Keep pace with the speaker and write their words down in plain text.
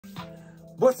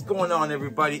What's going on,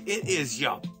 everybody? It is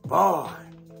your boy.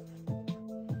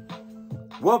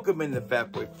 Welcome into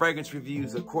Fat Boy Fragrance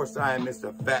Reviews. Of course, I am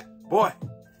Mr. Fat Boy,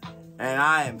 and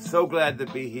I am so glad to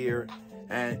be here.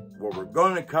 And what we're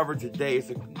going to cover today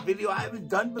is a video I haven't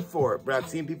done before, but I've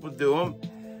seen people do them.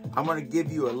 I'm going to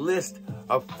give you a list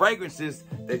of fragrances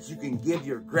that you can give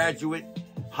your graduate,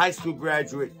 high school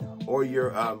graduate, or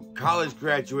your college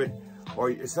graduate,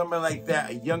 or something like that,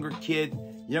 a younger kid,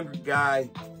 younger guy,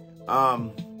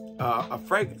 a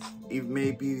fragrance. It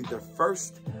may be the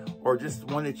first or just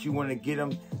one that you want to get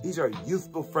them. These are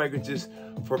youthful fragrances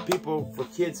for people, for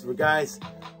kids, for guys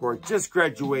who are just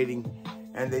graduating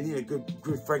and they need a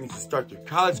good fragrance to start their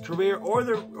college career or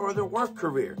their work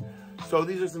career. So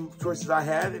these are some choices I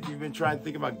had. If you've been trying to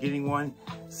think about getting one,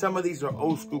 some of these are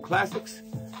old school classics.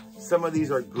 Some of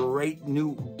these are great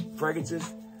new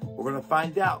fragrances. We're gonna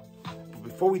find out. But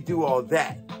before we do all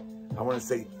that, I wanna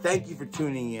say thank you for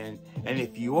tuning in. And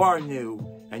if you are new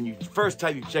and first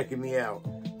time you're checking me out,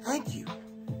 thank you.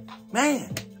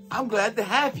 Man, I'm glad to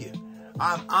have you.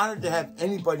 I'm honored to have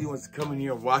anybody who wants to come in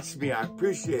here and watch me. I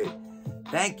appreciate it.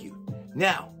 Thank you.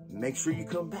 Now, make sure you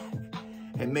come back.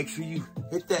 And make sure you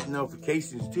hit that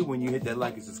notifications too when you hit that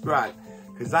like and subscribe.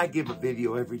 Because I give a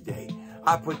video every day.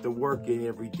 I put the work in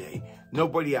every day.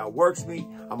 Nobody outworks me.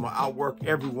 I'm going to outwork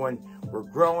everyone. We're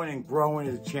growing and growing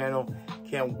as a channel.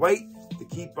 Can't wait to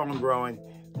keep on growing.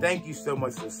 Thank you so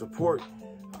much for the support.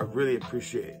 I really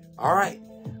appreciate it. All right,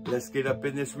 let's get up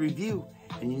in this review.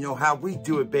 And you know how we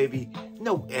do it, baby.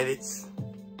 No edits,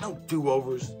 no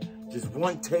do-overs. Just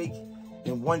one take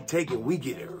and we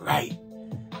get it right.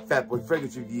 Fat Boy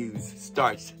Fragrance Reviews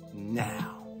starts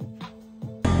now.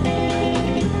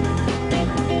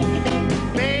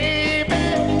 Baby,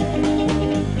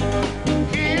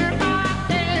 hear my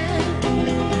hand.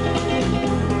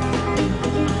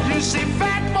 You see,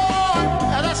 fat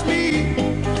boy, that's me.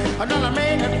 Another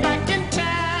man back in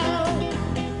town.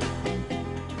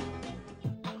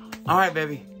 All right,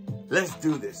 baby, let's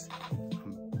do this.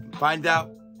 Find out.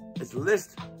 It's a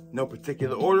list, no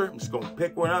particular order. I'm just gonna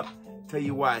pick one up. Tell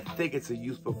you why I think it's a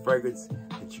useful fragrance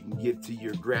that you can give to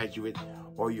your graduate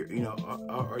or your,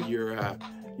 or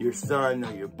your son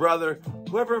or your brother,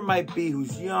 whoever it might be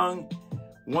who's young,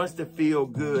 wants to feel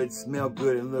good, smell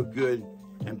good, and look good,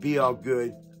 and be all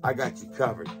good. I got you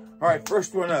covered. All right,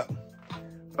 first one up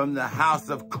from the house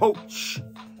of Coach.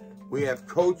 We have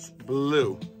Coach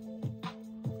Blue.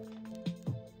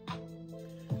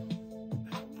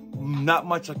 Not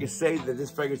much I can say that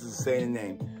this fragrance is saying the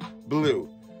name. Blue.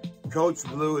 Coach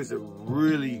Blue is a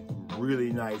really,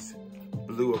 really nice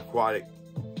blue aquatic.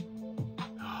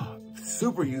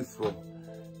 Super youthful.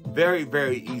 Very,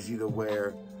 very easy to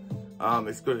wear.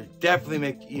 It's going to definitely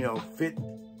make, fit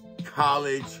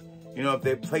college. If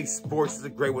they play sports, it's a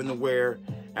great one to wear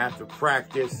after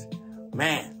practice.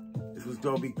 Man, this was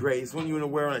going to be great. It's one you want to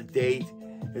wear on a date.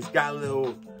 It's got a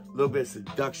little bit of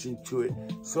seduction to it.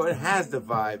 So it has the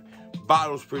vibe.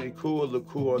 Bottle's pretty cool. Look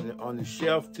cool on the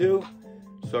shelf too.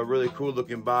 So a really cool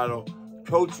looking bottle.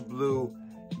 Coach Blue,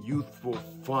 youthful,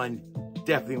 fun.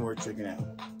 Definitely worth checking out.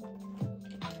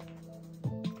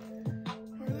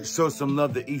 Let's show some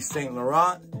love to Yves Saint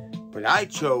Laurent. But I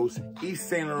chose Yves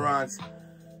Saint Laurent's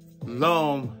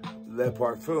L'Homme Le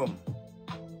Parfum.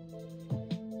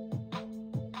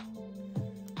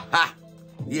 Ha!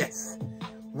 Yes.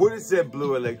 Would have said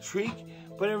Blue Electrique,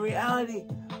 but in reality,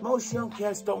 most young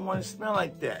cats don't want to smell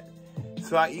like that.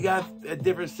 So you got a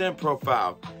different scent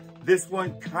profile. This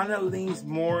one kind of leans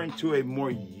more into a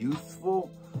more youthful,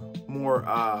 more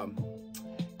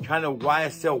kind of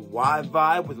YSL Y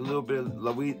vibe with a little bit of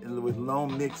with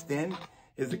L'Homme mixed in.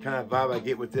 Is the kind of vibe I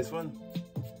get with this one.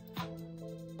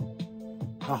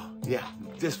 Oh yeah,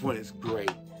 this one is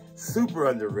great. Super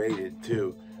underrated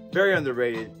too. Very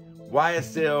underrated.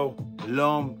 YSL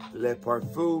L'Homme Le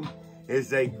Parfum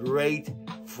is a great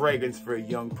fragrance for a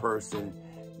young person.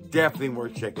 Definitely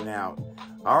worth checking out.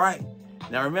 All right.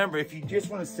 Now remember, if you just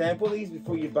want to sample these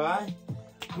before you buy,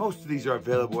 most of these are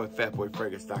available at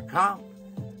fatboyfragrance.com.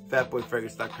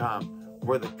 Fatboyfragrance.com,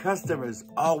 where the customer is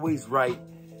always right.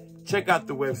 Check out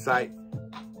the website.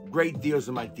 Great deals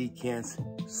on my decants.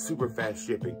 Super fast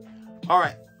shipping. All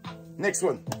right. Next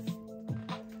one.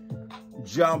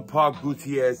 Jean Paul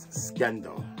Gaultier's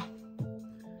Scandal.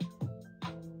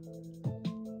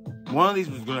 One of these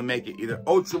was going to make it either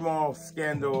Ultramar,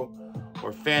 Scandal,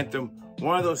 or Phantom.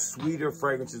 One of those sweeter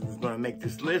fragrances was going to make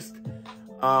this list.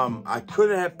 I could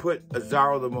have put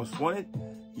Azzaro, the Most Wanted.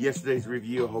 Yesterday's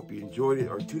review, I hope you enjoyed it.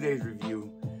 Or today's review.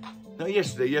 No,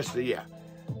 yesterday, yeah.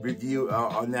 Review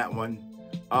on that one.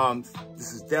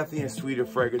 This is definitely a sweeter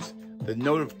fragrance. The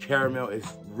note of caramel is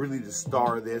really the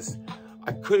star of this.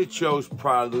 I could have chose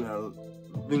Prada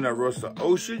Luna Rossa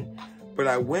Ocean, but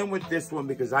I went with this one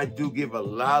because I do give a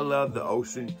lot of love to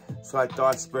Ocean, so I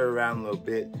thought I'd spread around a little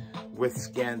bit with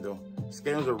Scandal.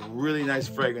 Scandal's a really nice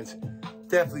fragrance,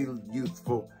 definitely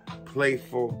youthful,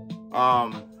 playful,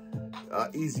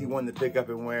 easy one to pick up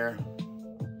and wear.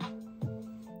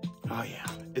 Oh yeah,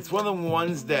 it's one of the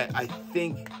ones that I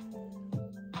think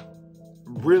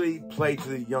really play to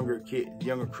the younger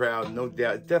crowd, no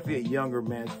doubt. Definitely a younger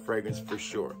man's fragrance for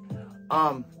sure.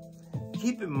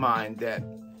 Keep in mind that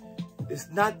it's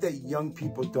not that young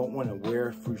people don't want to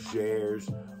wear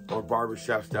fougères or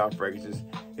barbershop style fragrances.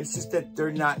 It's just that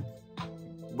they're not,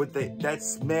 that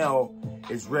smell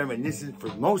is reminiscent for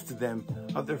most of them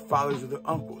of their fathers or their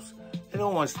uncles. They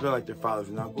don't want to smell like their fathers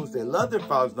and uncles. They love their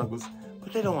fathers and uncles,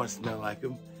 but they don't want to smell like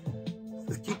them.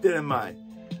 Let's keep that in mind.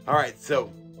 All right,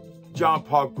 so Jean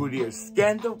Paul Gaultier's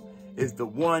Scandal is the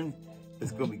one.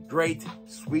 It's going to be great,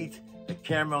 sweet. The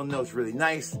caramel note's really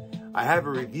nice. I have a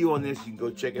review on this. You can go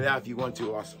check it out if you want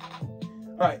to also.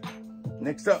 All right,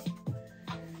 next up.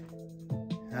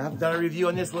 I've done a review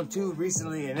on this one too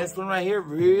recently, and this one right here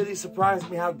really surprised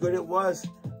me how good it was.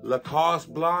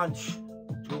 Lacoste Blanche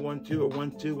 212 or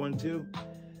 1212.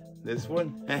 This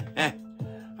one,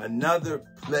 another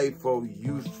playful,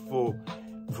 youthful,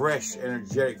 fresh,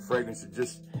 energetic fragrance that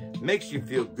just makes you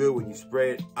feel good when you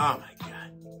spray it. Oh my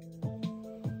God.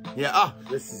 Yeah, oh,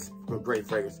 this is a great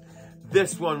fragrance.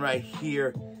 This one right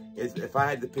here is, if I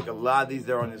had to pick a lot of these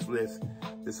that are on this list,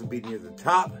 this would be near the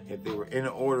top. If they were in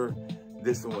order,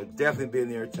 this one would definitely be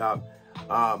near the top.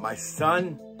 My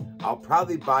son, I'll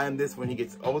probably buy him this when he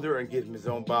gets older and get him his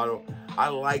own bottle. I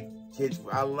like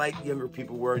younger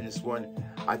people wearing this one.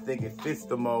 I think it fits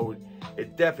the mode.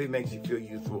 It definitely makes you feel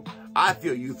youthful. I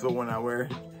feel youthful when I wear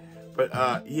it.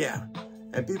 But yeah.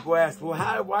 And people ask, well,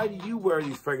 why do you wear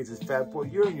these fragrances, Fat Boy?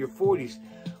 You're in your 40s.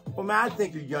 Well, man, I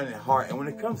think you're young at heart. And when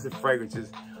it comes to fragrances,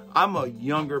 I'm a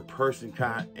younger person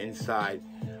kind of inside.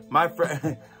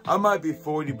 I might be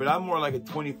 40, but I'm more like a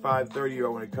 25,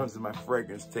 30-year-old when it comes to my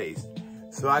fragrance taste.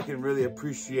 So I can really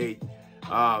appreciate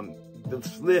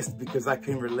this list because I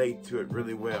can relate to it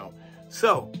really well.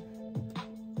 So,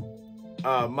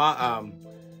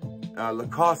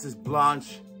 Lacoste's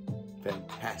Blanche,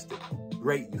 fantastic.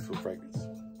 Great youthful fragrance.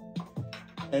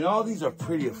 And all these are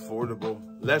pretty affordable,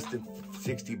 less than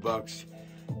 60 bucks.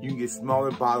 You can get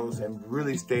smaller bottles and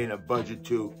really stay in a budget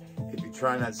too if you're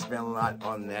trying not to spend a lot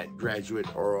on that graduate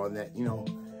or on that,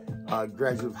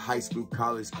 graduate high school,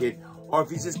 college kid, or if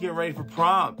he's just getting ready for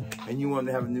prom and you want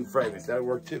to have a new fragrance, that'll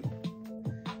work too.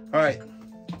 All right.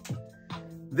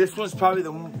 This one's probably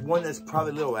the one that's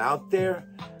probably a little out there,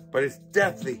 but it's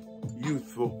definitely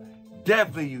youthful,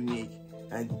 definitely unique,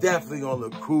 and definitely gonna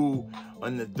look cool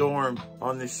on the dorm,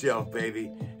 on the shelf,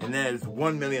 baby. And that is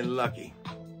 1 Million Lucky.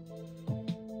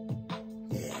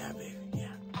 Yeah, baby,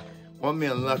 yeah. 1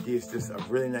 Million Lucky is just a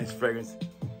really nice fragrance.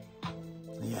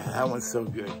 Yeah, that one's so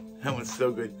good. That one's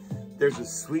so good. There's a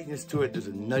sweetness to it. There's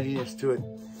a nuttiness to it.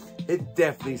 It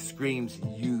definitely screams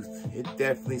youth. It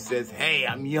definitely says, hey,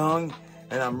 I'm young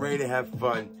and I'm ready to have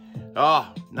fun.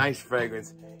 Oh, nice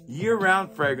fragrance.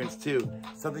 Year-round fragrance too.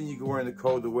 Something you can wear in the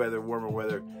colder weather, warmer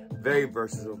weather. Very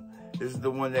versatile. This is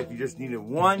the one that if you just needed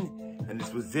one and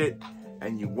this was it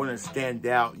and you want to stand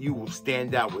out, you will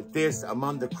stand out with this.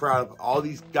 Among the crowd of all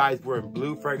these guys wearing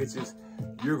blue fragrances,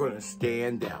 you're going to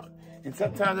stand out. And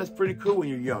sometimes that's pretty cool when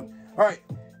you're young. All right,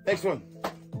 next one.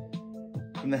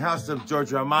 From the house of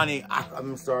Giorgio Armani,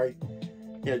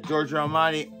 Giorgio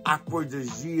Armani Acqua di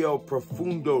Gio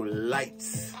Profundo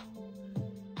Lights.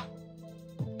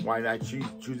 Why did I choose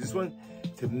this one?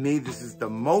 To me, this is the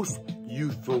most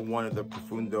youthful one of the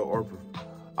Profundo or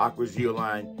Acqua Gio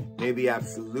line. Maybe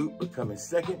Absolute would come in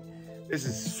second. This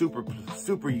is super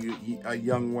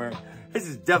young wear. This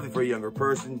is definitely for a younger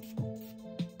person.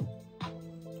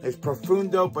 It's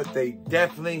Profundo, but they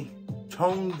definitely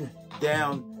toned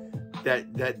down that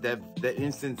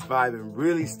incense vibe and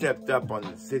really stepped up on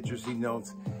the citrusy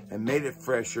notes and made it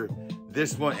fresher.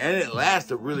 This one, and it lasts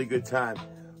a really good time.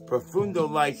 Profundo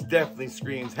Lights definitely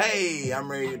screams, hey, I'm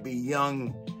ready to be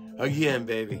young again,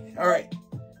 baby. All right,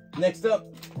 next up.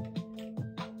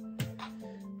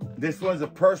 This one's a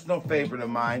personal favorite of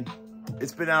mine.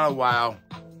 It's been out a while,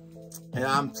 and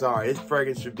I'm sorry, this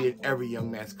fragrance should be in every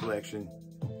young man's collection.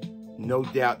 No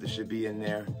doubt this should be in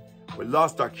there. We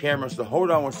lost our camera, so hold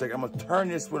on one second. I'm gonna turn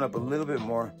this one up a little bit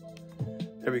more.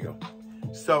 There we go.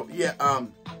 So yeah,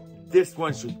 this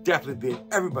one should definitely be in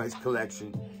everybody's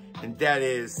collection, and that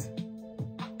is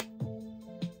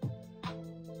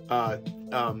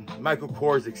Michael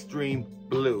Kors Extreme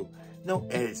Blue. No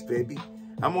edits, baby.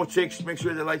 I'm gonna make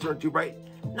sure the lights aren't too bright.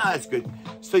 No, that's good.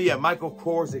 So yeah, Michael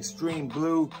Kors Extreme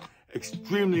Blue,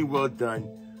 extremely well done.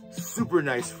 Super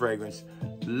nice fragrance.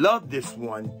 Love this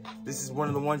one. This is one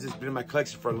of the ones that's been in my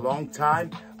collection for a long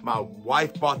time. My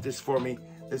wife bought this for me.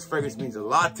 This fragrance means a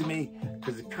lot to me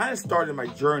because it kind of started my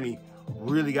journey,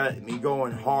 really got me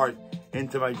going hard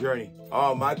into my journey.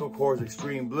 Oh, Michael Kors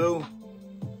Extreme Blue.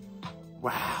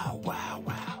 Wow, wow,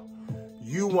 wow.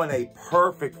 You want a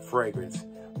perfect fragrance.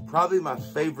 Probably my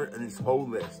favorite in this whole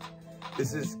list.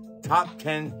 This is top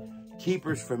 10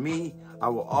 keepers for me. I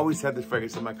will always have this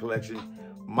fragrance in my collection.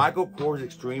 Michael Kors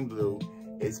Extreme Blue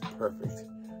is perfect.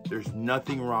 There's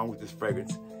nothing wrong with this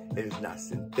fragrance. It is not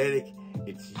synthetic.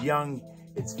 It's young.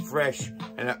 It's fresh.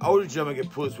 And an older gentleman can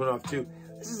pull this one off too.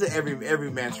 This is an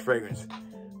every man's fragrance.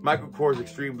 Michael Kors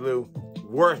Extreme Blue.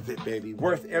 Worth it, baby.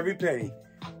 Worth every penny.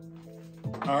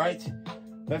 All right.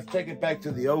 Let's take it back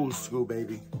to the old school,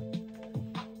 baby.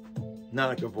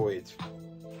 Nautica Voyage.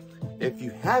 If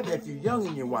you're young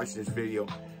and you're watching this video,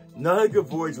 Nautica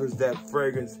Voyage was that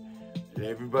fragrance that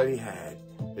everybody had,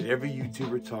 that every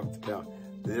YouTuber talked about,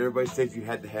 that everybody said you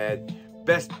had to have.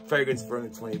 Best fragrance for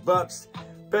under 20 bucks.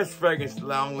 Best fragrance,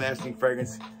 long-lasting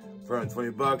fragrance for under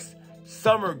 20 bucks.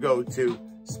 Summer go-to,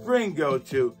 spring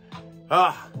go-to.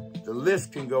 The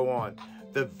list can go on.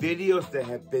 The videos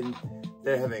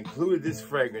that have included this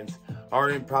fragrance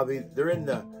are they're in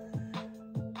the,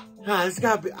 it's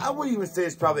gotta be, I wouldn't even say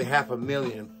it's probably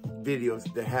 500,000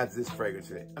 videos that have this fragrance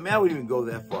in it. I mean, I wouldn't even go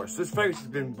that far. So this fragrance has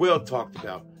been well talked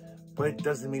about, but it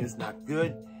doesn't mean it's not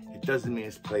good. It doesn't mean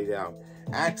it's played out.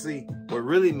 Actually, what it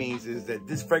really means is that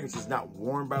this fragrance is not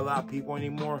worn by a lot of people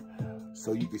anymore,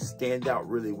 so you can stand out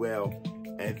really well,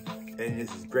 and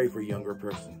this is great for a younger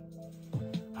person.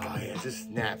 Oh yeah, it just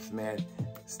snaps, man.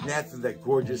 Snaps with that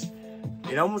gorgeous,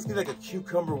 it almost gives like a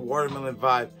cucumber watermelon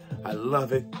vibe. I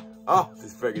love it. Oh,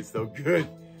 this fragrance is so good.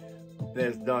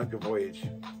 There's Nautica Voyage.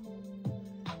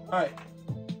 All right,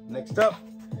 next up,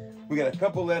 we got a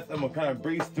couple left. I'm gonna kind of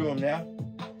breeze through them now.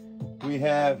 We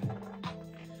have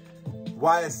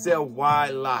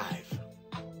YSLY Live.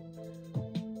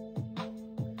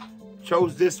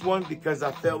 Chose this one because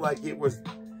I felt like it was,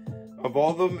 of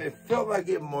all of them, it felt like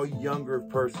it more younger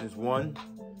person's one.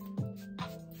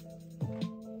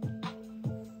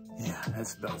 Yeah, that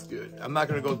smells good. I'm not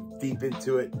gonna go deep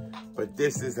into it, but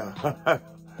this is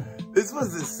this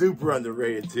was super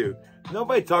underrated too.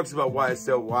 Nobody talks about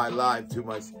YSLY Live too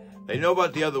much. They know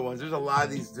about the other ones. There's a lot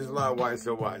of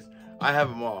YSLYs. I have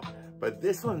them all. But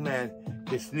this one, man,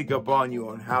 can sneak up on you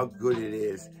on how good it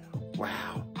is.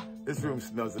 Wow. This room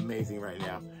smells amazing right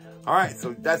now. All right,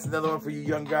 so that's another one for you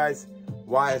young guys.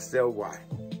 YSLY.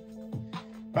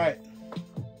 All right.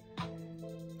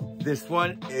 This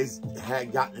one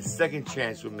had gotten a second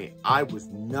chance with me. I was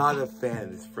not a fan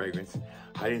of this fragrance.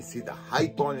 I didn't see the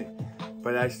hype on it,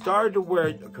 but I started to wear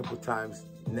it a couple times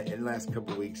in the last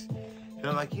couple weeks. And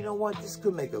I'm like, you know what? This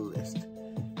could make a list.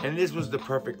 And this was the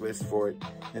perfect list for it.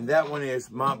 And that one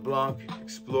is Mont Blanc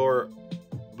Explorer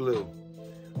Blue,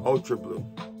 Ultra Blue.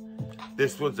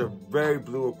 This one's a very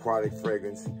blue aquatic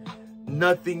fragrance.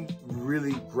 Nothing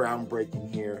really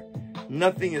groundbreaking here.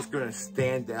 Nothing is going to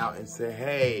stand out and say,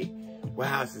 hey,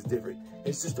 wow, this is different.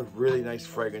 It's just a really nice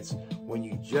fragrance when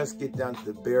you just get down to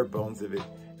the bare bones of it,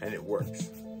 and it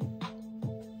works.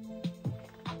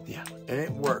 Yeah, and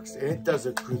it works, and it does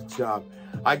a good job.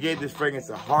 I gave this fragrance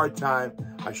a hard time.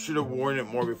 I should have worn it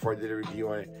more before I did a review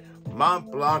on it.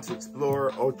 Mont Blanc's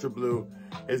Explorer Ultra Blue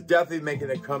is definitely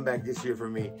making a comeback this year for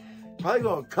me. Probably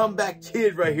going to comeback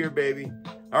kid right here, baby.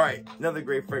 All right, another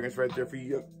great fragrance right there for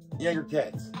you younger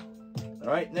cats. All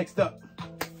right, next up.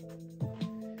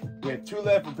 We have two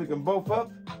left. We'll pick them both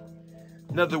up.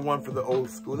 Another one for the old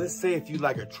school. Let's say if you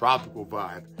like a tropical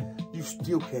vibe, you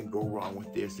still can't go wrong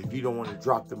with this. If you don't want to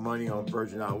drop the money on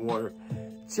Virgin Island water,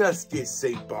 just get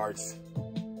St. Bart's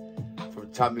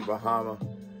from Tommy Bahama.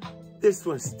 This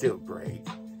one's still great.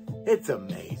 It's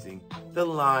amazing. The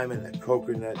lime and the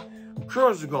coconut.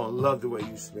 Girls are going to love the way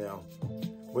you smell,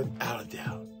 without a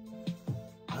doubt.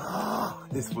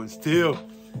 This one still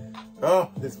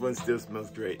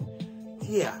smells great.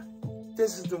 Yeah,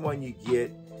 this is the one you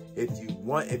get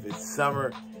if it's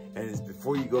summer and it's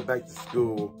before you go back to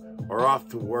school or off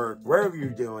to work, wherever you're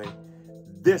doing.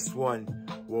 This one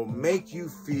will make you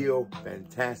feel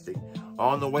fantastic.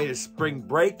 On the way to spring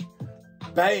break,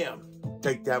 bam,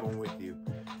 take that one with you.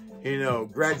 You know,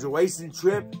 graduation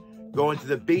trip, going to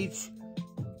the beach,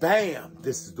 bam,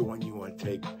 this is the one you want to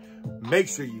take. Make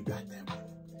sure you got that one.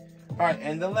 All right,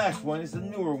 and the last one is the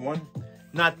newer one.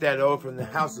 Not that old, from the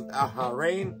house of Al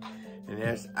Harim, and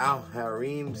that's Al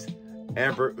Harim's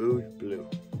Amber Oud Blue.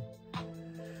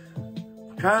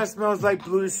 Kind of smells like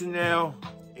Blue de Chanel.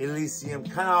 Elysium,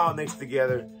 kind of all mixed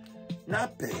together.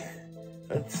 Not bad.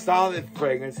 A solid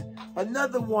fragrance.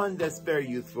 Another one that's very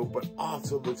youthful, but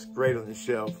also looks great on the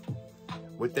shelf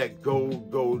with that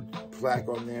gold plaque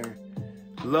on there.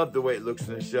 Love the way it looks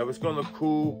on the shelf. It's gonna look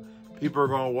cool. People are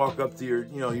gonna walk up to your,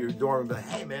 your dorm and be like,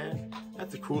 hey man,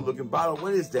 that's a cool looking bottle.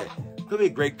 What is that? It's gonna be a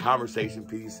great conversation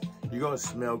piece. You're gonna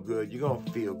smell good. You're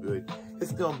gonna feel good.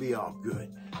 It's gonna be all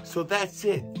good. So that's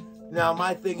it. Now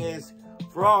my thing is,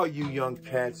 for all you young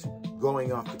cats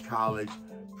going off to college,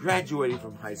 graduating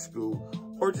from high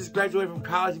school, or just graduating from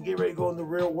college and get ready to go in the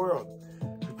real world,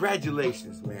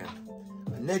 congratulations, man.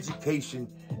 An education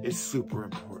is super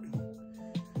important.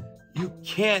 You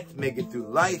can't make it through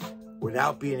life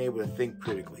without being able to think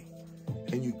critically.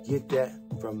 And you get that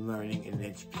from learning and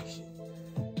education.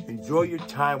 Enjoy your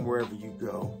time wherever you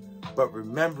go, but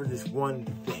remember this one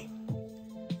thing.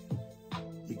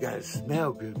 You gotta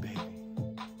smell good, baby.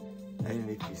 And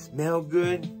if you smell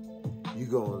good, you're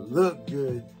gonna look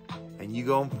good, and you're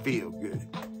gonna feel good.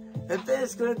 And then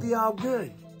it's gonna be all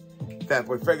good. Fat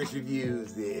Boy Fragrance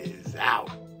Reviews is out.